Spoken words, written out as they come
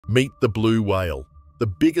Meet the blue whale, the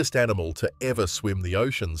biggest animal to ever swim the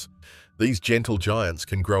oceans. These gentle giants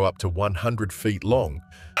can grow up to 100 feet long.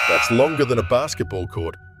 That's longer than a basketball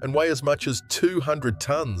court and weigh as much as 200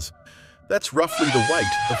 tons. That's roughly the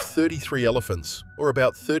weight of 33 elephants, or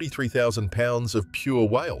about 33,000 pounds of pure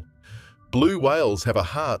whale. Blue whales have a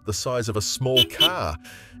heart the size of a small car,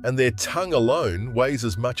 and their tongue alone weighs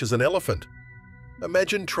as much as an elephant.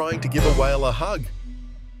 Imagine trying to give a whale a hug.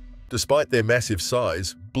 Despite their massive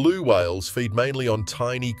size, blue whales feed mainly on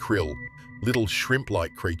tiny krill, little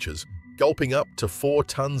shrimp-like creatures, gulping up to 4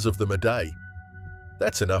 tons of them a day.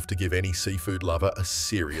 That's enough to give any seafood lover a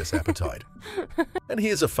serious appetite. And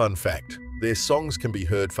here's a fun fact. Their songs can be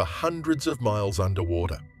heard for hundreds of miles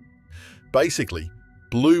underwater. Basically,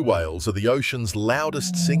 blue whales are the ocean's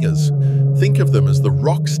loudest singers. Think of them as the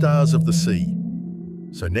rock stars of the sea.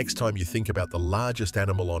 So next time you think about the largest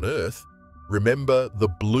animal on Earth, remember the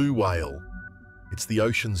blue whale. It's the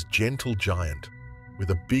ocean's gentle giant, with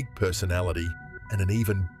a big personality and an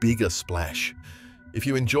even bigger splash. If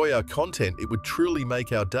you enjoy our content, it would truly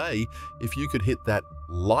make our day if you could hit that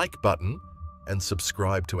like button and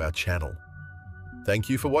subscribe to our channel. Thank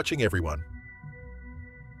you for watching, everyone.